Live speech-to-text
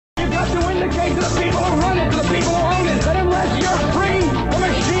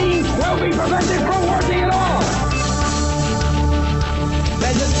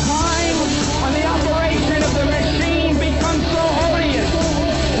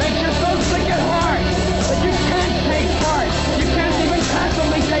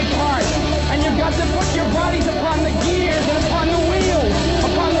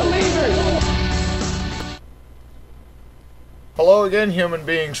again, human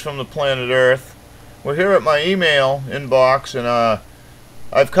beings from the planet Earth. We're here at my email inbox, and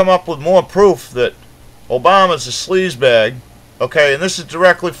I've come up with more proof that Obama's a sleazebag. Okay, and this is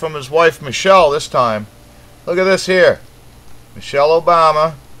directly from his wife Michelle this time. Look at this here. Michelle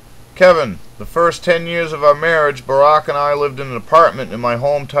Obama. Kevin, the first 10 years of our marriage, Barack and I lived in an apartment in my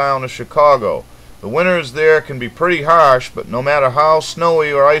hometown of Chicago. The winters there can be pretty harsh, but no matter how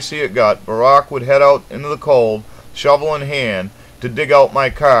snowy or icy it got, Barack would head out into the cold, shovel in hand, to dig out my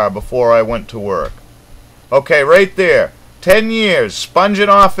car before I went to work. Okay, right there. 10 years, sponging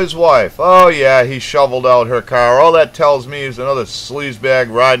off his wife. Oh yeah, he shoveled out her car. All that tells me is another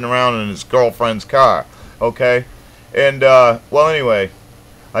sleazebag riding around in his girlfriend's car. Okay? And, well anyway,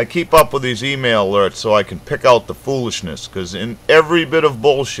 I keep up with these email alerts so I can pick out the foolishness, because in every bit of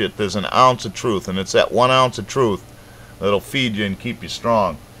bullshit there's an ounce of truth, and it's that 1 ounce of truth that'll feed you and keep you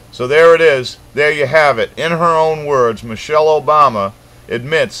strong. So there it is. There you have it. In her own words, Michelle Obama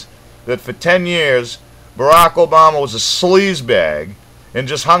admits that for 10 years Barack Obama was a sleazebag and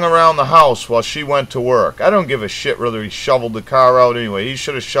just hung around the house while she went to work. I don't give a shit whether he shoveled the car out anyway. He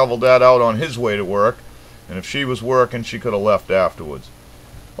should have shoveled that out on his way to work, and if she was working, she could have left afterwards.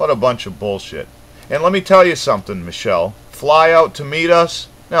 What a bunch of bullshit. And let me tell you something, Michelle. Fly out to meet us?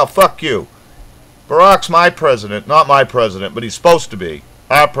 Now, fuck you. Barack's my president. Not my president, but he's supposed to be.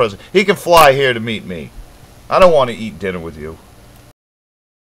 Our president. He can fly here to meet me. I don't want to eat dinner with you.